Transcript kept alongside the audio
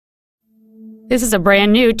This is a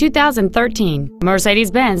brand new 2013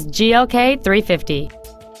 Mercedes-Benz GLK350.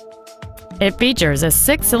 It features a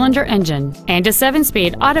 6-cylinder engine and a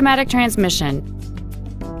 7-speed automatic transmission.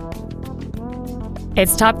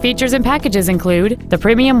 Its top features and packages include the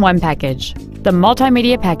Premium 1 package, the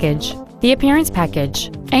Multimedia package, the Appearance package,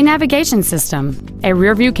 a navigation system, a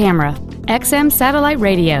rear-view camera, XM satellite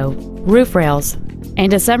radio, roof rails,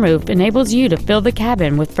 and a sunroof enables you to fill the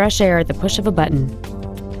cabin with fresh air at the push of a button.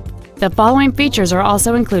 The following features are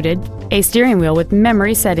also included: a steering wheel with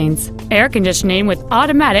memory settings, air conditioning with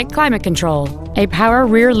automatic climate control, a power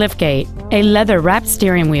rear liftgate, a leather-wrapped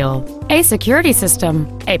steering wheel, a security system,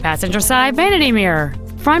 a passenger side vanity mirror,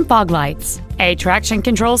 front fog lights, a traction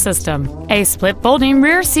control system, a split folding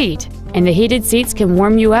rear seat, and the heated seats can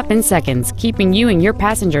warm you up in seconds, keeping you and your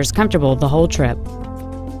passengers comfortable the whole trip.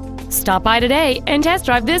 Stop by today and test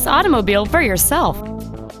drive this automobile for yourself.